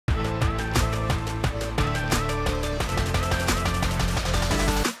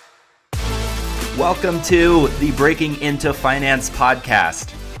Welcome to the Breaking Into Finance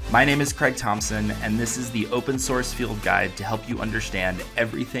podcast. My name is Craig Thompson, and this is the open source field guide to help you understand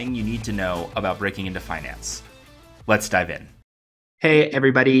everything you need to know about breaking into finance. Let's dive in. Hey,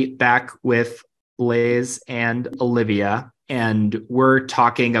 everybody, back with Blaze and Olivia, and we're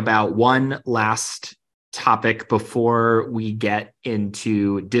talking about one last topic before we get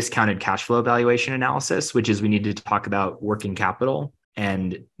into discounted cash flow valuation analysis, which is we need to talk about working capital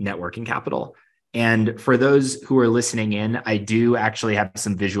and net working capital. And for those who are listening in, I do actually have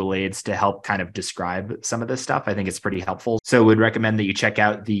some visual aids to help kind of describe some of this stuff. I think it's pretty helpful. So would recommend that you check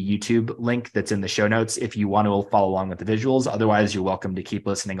out the YouTube link that's in the show notes if you want to follow along with the visuals. Otherwise, you're welcome to keep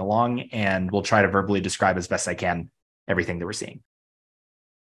listening along, and we'll try to verbally describe as best I can everything that we're seeing.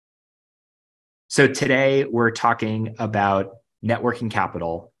 So today we're talking about net working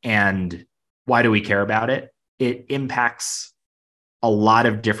capital, and why do we care about it? It impacts a lot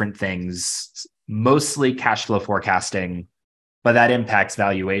of different things, mostly cash flow forecasting, but that impacts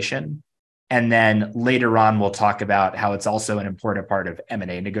valuation. And then later on, we'll talk about how it's also an important part of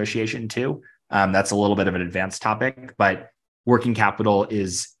M&A negotiation too. That's a little bit of an advanced topic, but working capital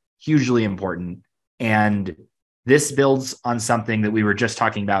is hugely important. And this builds on something that we were just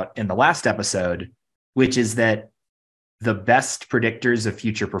talking about in the last episode, which is that the best predictors of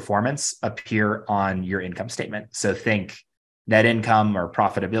future performance appear on your income statement. So think net income or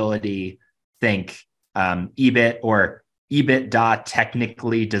profitability, think EBIT or EBITDA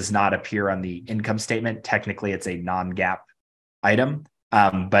technically does not appear on the income statement. Technically, it's a non-GAAP item,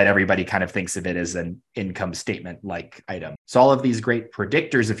 but everybody kind of thinks of it as an income statement-like item. So all of these great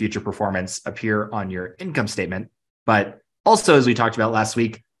predictors of future performance appear on your income statement. But also, as we talked about last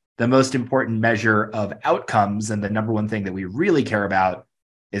week, the most important measure of outcomes and the number one thing that we really care about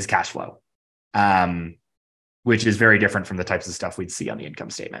is cash flow, which is very different from the types of stuff we'd see on the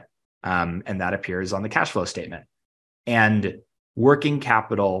income statement. And that appears on the cash flow statement. And working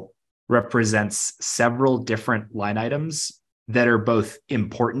capital represents several different line items that are both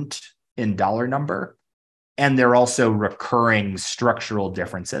important in dollar number, and they're also recurring structural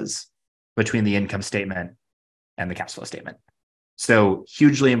differences between the income statement and the cash flow statement. So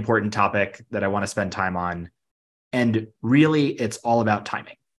hugely important topic that I want to spend time on. And really, it's all about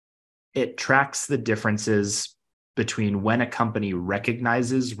timing. It tracks the differences between when a company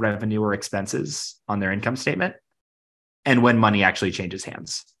recognizes revenue or expenses on their income statement and when money actually changes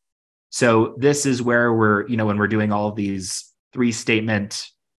hands. So this is where we're, when we're doing all of these three statement,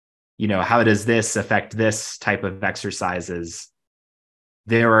 how does this affect this type of exercises?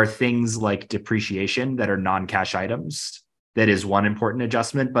 There are things like depreciation that are non-cash items. That is one important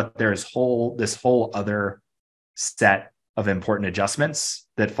adjustment, but there's this whole other set of important adjustments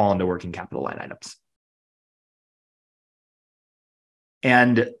that fall into working capital line items.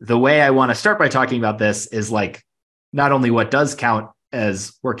 And the way I want to start by talking about this is not only what does count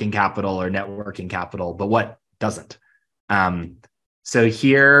as working capital or net working capital, but what doesn't. So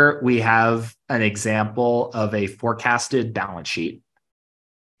here we have an example of a forecasted balance sheet.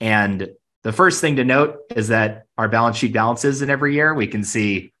 And the first thing to note is that our balance sheet balances in every year, we can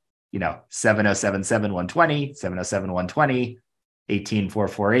see, 7077 120, 707 120,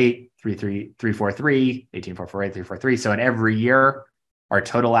 18448, 343, 18448, 343. So in every year, our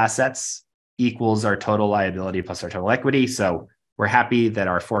total assets equals our total liability plus our total equity. So we're happy that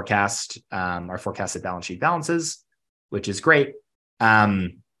our forecasted balance sheet balances, which is great. So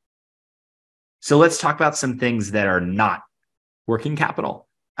let's talk about some things that are not working capital.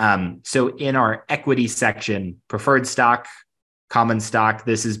 So in our equity section, preferred stock, common stock,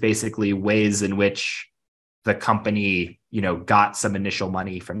 this is basically ways in which the company, got some initial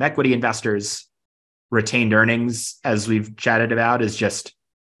money from equity investors. Retained earnings, as we've chatted about, is just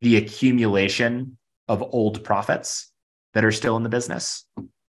the accumulation of old profits that are still in the business,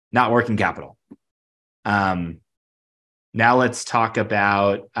 not working capital. Now let's talk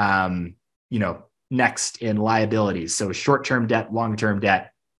about, next in liabilities. So short-term debt, long-term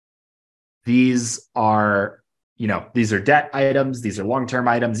debt. These are debt items. These are long-term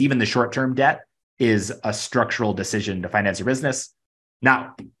items. Even the short-term debt is a structural decision to finance your business,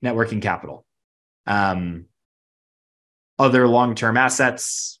 not net working capital. Other long-term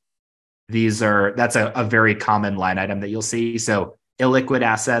assets. That's a very common line item that you'll see. So illiquid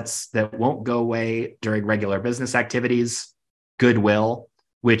assets that won't go away during regular business activities. Goodwill,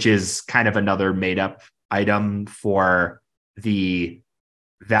 which is kind of another made-up item for the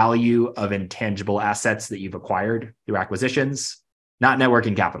value of intangible assets that you've acquired through acquisitions, not net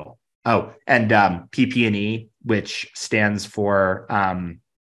working capital. Oh, and PP&E, which stands for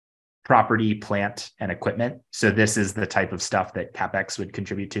property, plant, and equipment. So this is the type of stuff that CapEx would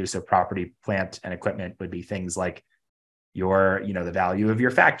contribute to. So property, plant, and equipment would be things like the value of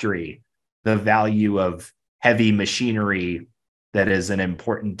your factory, the value of heavy machinery that is an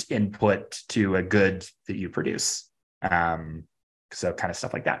important input to a good that you produce. So kind of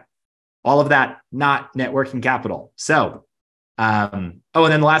stuff like that. All of that, not net working capital. So, and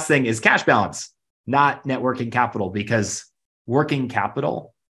then the last thing is cash balance, not net working capital, because working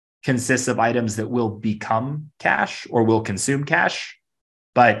capital consists of items that will become cash or will consume cash,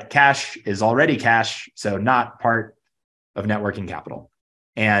 but cash is already cash, so not part of net working capital.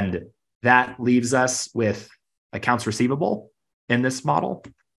 And that leaves us with accounts receivable in this model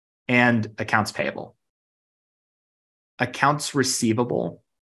and accounts payable. Accounts receivable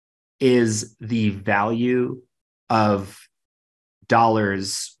is the value of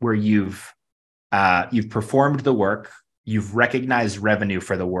dollars where you've performed the work, you've recognized revenue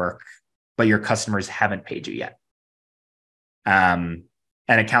for the work, but your customers haven't paid you yet. And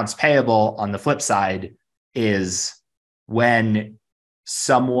accounts payable, on the flip side, is when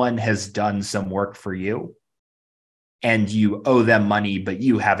someone has done some work for you and you owe them money, but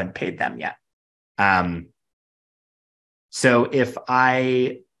you haven't paid them yet. So if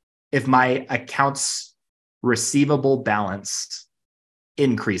my accounts receivable balance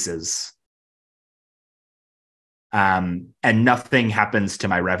increases, and nothing happens to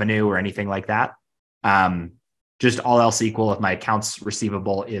my revenue or anything like that, just all else equal, if my accounts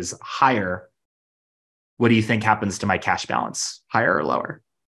receivable is higher, what do you think happens to my cash balance? Higher or lower?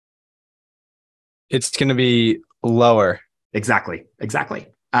 It's going to be lower. Exactly.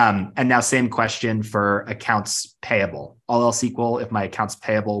 And now same question for accounts payable. All else equal, if my accounts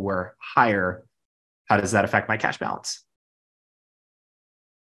payable were higher, how does that affect my cash balance?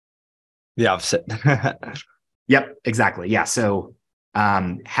 The opposite. Yep, exactly. Yeah. So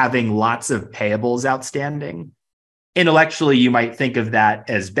having lots of payables outstanding, intellectually, you might think of that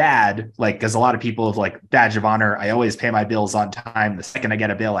as bad, like, because a lot of people have like badge of honor. I always pay my bills on time. The second I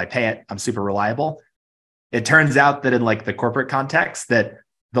get a bill, I pay it. I'm super reliable. It turns out that in like the corporate context, that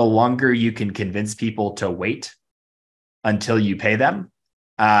the longer you can convince people to wait until you pay them,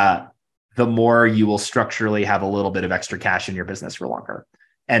 the more you will structurally have a little bit of extra cash in your business for longer.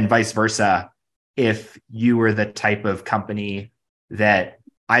 And vice versa, if you were the type of company that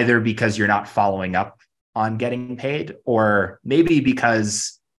either because you're not following up on getting paid, or maybe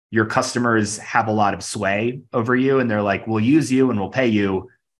because your customers have a lot of sway over you and they're like, we'll use you and we'll pay you,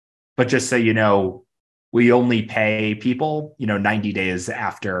 but just so you know, we only pay people 90 days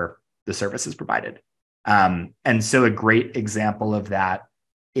after the service is provided. And so a great example of that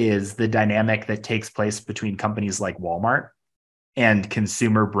is the dynamic that takes place between companies like Walmart and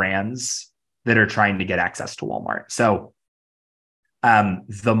consumer brands that are trying to get access to Walmart. So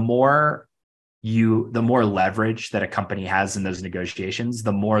the more leverage that a company has in those negotiations,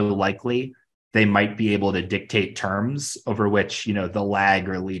 the more likely they might be able to dictate terms over which, the lag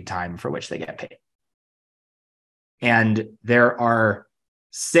or lead time for which they get paid. And there are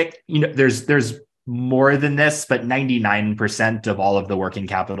there's more than this, but 99% of all of the working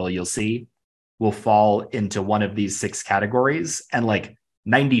capital you'll see will fall into one of these 6 categories. And like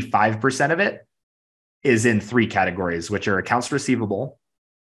 95% of it is in 3 categories, which are accounts receivable.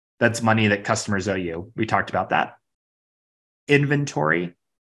 That's money that customers owe you. We talked about that. Inventory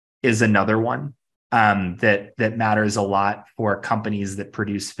is another one that matters a lot for companies that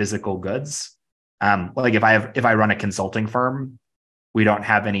produce physical goods. Like if I run a consulting firm, we don't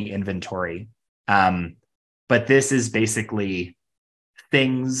have any inventory. But this is basically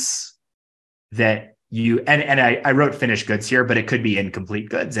things that I wrote finished goods here, but it could be incomplete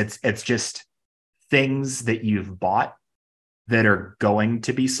goods. It's just things that you've bought that are going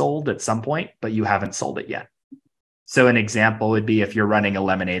to be sold at some point, but you haven't sold it yet. So an example would be if you're running a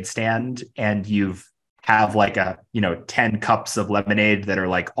lemonade stand and have like 10 cups of lemonade that are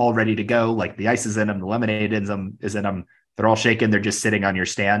like all ready to go, like the ice is in them, the lemonade is in them, they're all shaken, they're just sitting on your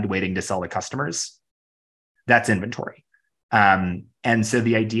stand waiting to sell to customers. That's inventory. And so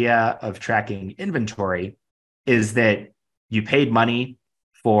the idea of tracking inventory is that you paid money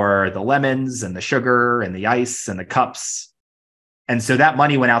for the lemons and the sugar and the ice and the cups. And so that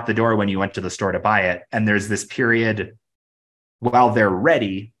money went out the door when you went to the store to buy it. And there's this period while they're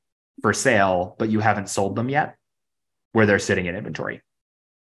ready for sale, but you haven't sold them yet, where they're sitting in inventory.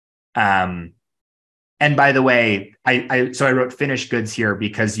 And by the way, I wrote finished goods here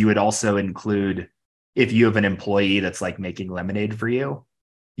because you would also include, if you have an employee that's like making lemonade for you,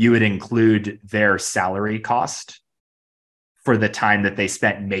 you would include their salary cost for the time that they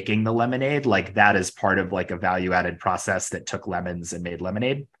spent making the lemonade. Like that is part of like a value added process that took lemons and made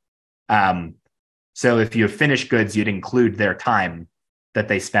lemonade. So if you have finished goods, you'd include their time that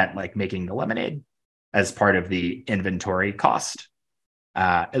they spent like making the lemonade as part of the inventory cost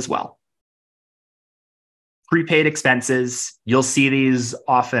as well. Prepaid expenses, you'll see these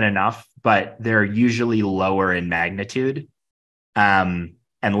often enough, but they're usually lower in magnitude and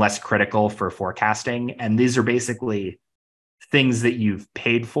less critical for forecasting. And these are basically things that you've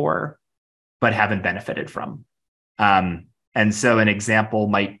paid for but haven't benefited from. And so an example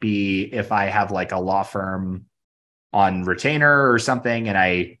might be if I have like a law firm on retainer or something,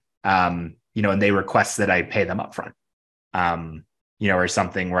 and and they request that I pay them upfront, or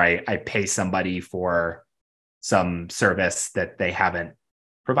something where I pay somebody for some service that they haven't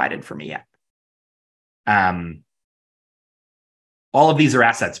provided for me yet. All of these are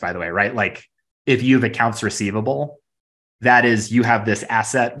assets, by the way, right? Like if you have accounts receivable, that is, you have this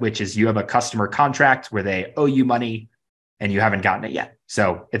asset, which is you have a customer contract where they owe you money and you haven't gotten it yet.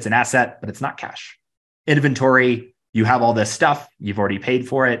 So it's an asset, but it's not cash. Inventory, you have all this stuff, you've already paid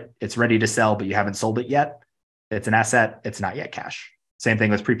for it, it's ready to sell, but you haven't sold it yet. It's an asset, it's not yet cash. Same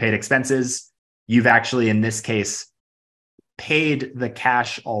thing with prepaid expenses. You've actually, in this case, paid the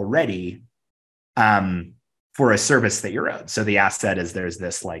cash already for a service that you're owed. So the asset is there's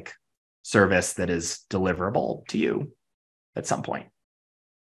this like service that is deliverable to you at some point.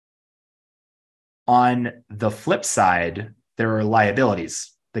 On the flip side, there are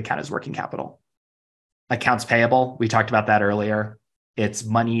liabilities that count as working capital. Accounts payable, we talked about that earlier. It's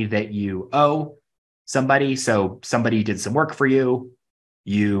money that you owe somebody. So somebody did some work for you.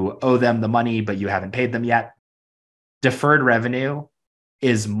 You owe them the money, but you haven't paid them yet. Deferred revenue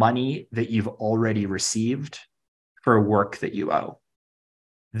is money that you've already received for work that you owe.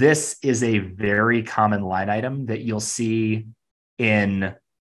 This is a very common line item that you'll see in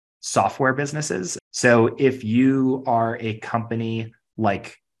software businesses. So if you are a company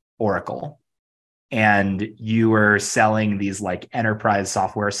like Oracle and you are selling these like enterprise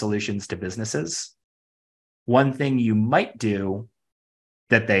software solutions to businesses, one thing you might do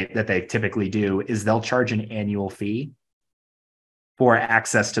that they typically do is they'll charge an annual fee for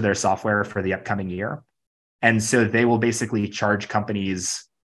access to their software for the upcoming year. And so they will basically charge companies,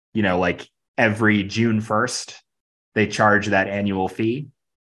 like every June 1st, they charge that annual fee.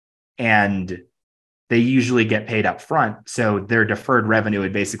 And they usually get paid up front. So their deferred revenue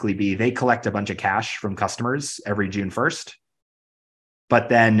would basically be they collect a bunch of cash from customers every June 1st, but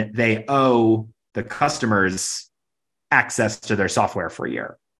then they owe the customers access to their software for a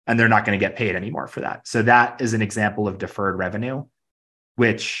year, and they're not going to get paid anymore for that. So that is an example of deferred revenue,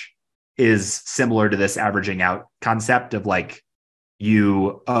 which is similar to this averaging out concept of like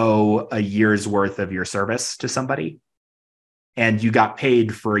you owe a year's worth of your service to somebody and you got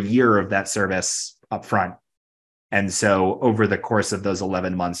paid for a year of that service upfront. And so over the course of those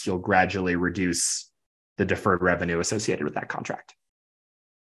 11 months, you'll gradually reduce the deferred revenue associated with that contract.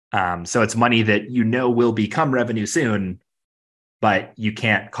 So it's money that will become revenue soon, but you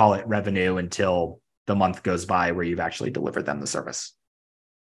can't call it revenue until the month goes by where you've actually delivered them the service.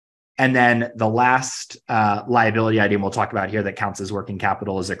 And then the last liability item we'll talk about here that counts as working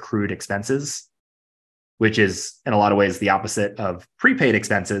capital is accrued expenses, which is in a lot of ways the opposite of prepaid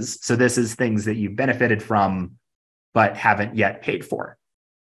expenses. So this is things that you've benefited from, but haven't yet paid for.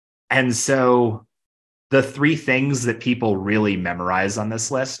 And so the three things that people really memorize on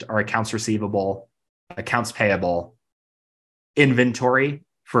this list are accounts receivable, accounts payable, inventory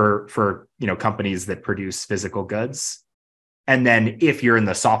for companies that produce physical goods. And then if you're in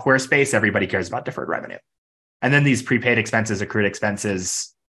the software space, everybody cares about deferred revenue. And then these prepaid expenses, accrued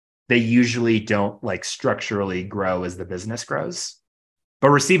expenses, they usually don't like structurally grow as the business grows, but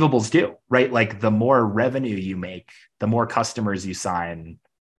receivables do, right? Like the more revenue you make, the more customers you sign.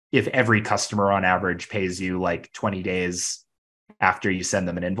 If every customer on average pays you like 20 days after you send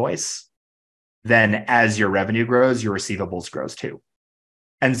them an invoice, then as your revenue grows, your receivables grows too.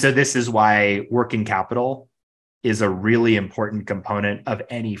 And so this is why working capital is a really important component of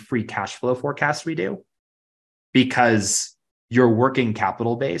any free cash flow forecast we do, because your working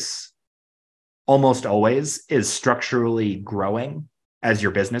capital base almost always is structurally growing as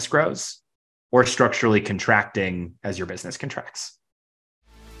your business grows or structurally contracting as your business contracts.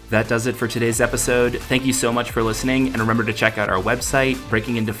 That does it for today's episode. Thank you so much for listening. And remember to check out our website,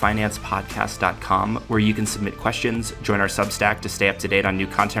 breakingintofinancepodcast.com, where you can submit questions, join our Substack to stay up to date on new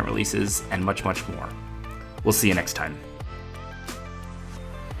content releases, and much, much more. We'll see you next time.